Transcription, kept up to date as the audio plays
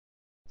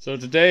So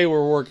today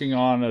we're working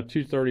on a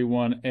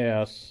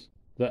 231s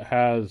that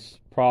has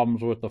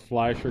problems with the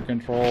flasher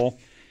control.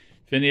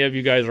 If any of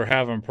you guys are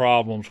having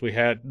problems, we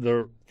had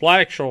the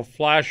actual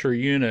flasher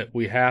unit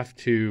we have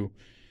to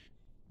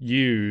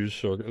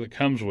use, or that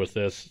comes with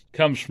this,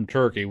 comes from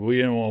Turkey. We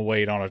didn't want to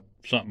wait on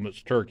something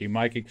that's Turkey.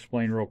 Mike,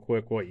 explain real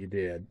quick what you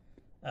did.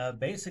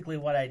 Basically,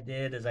 what I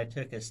did is I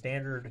took a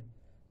standard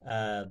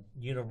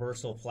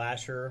universal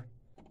flasher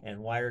and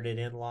wired it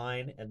in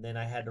line, and then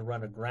I had to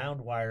run a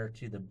ground wire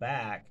to the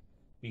back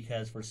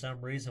because for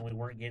some reason we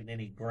weren't getting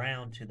any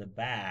ground to the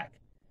back.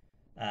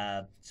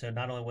 So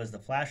not only was the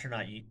flasher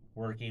not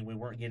working, we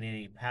weren't getting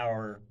any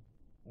power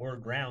or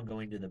ground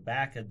going to the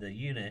back of the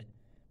unit.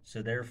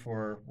 So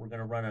therefore, we're going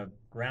to run a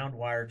ground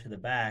wire to the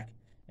back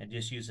and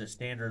just use a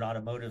standard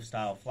automotive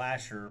style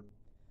flasher.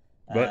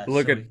 But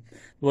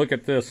look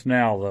at this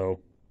now, though.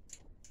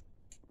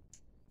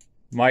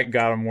 Mike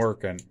got them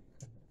working.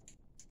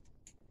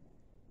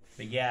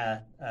 But yeah,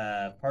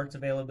 parts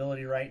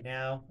availability right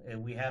now,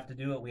 and we have to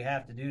do what we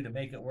have to do to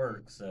make it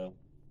work. So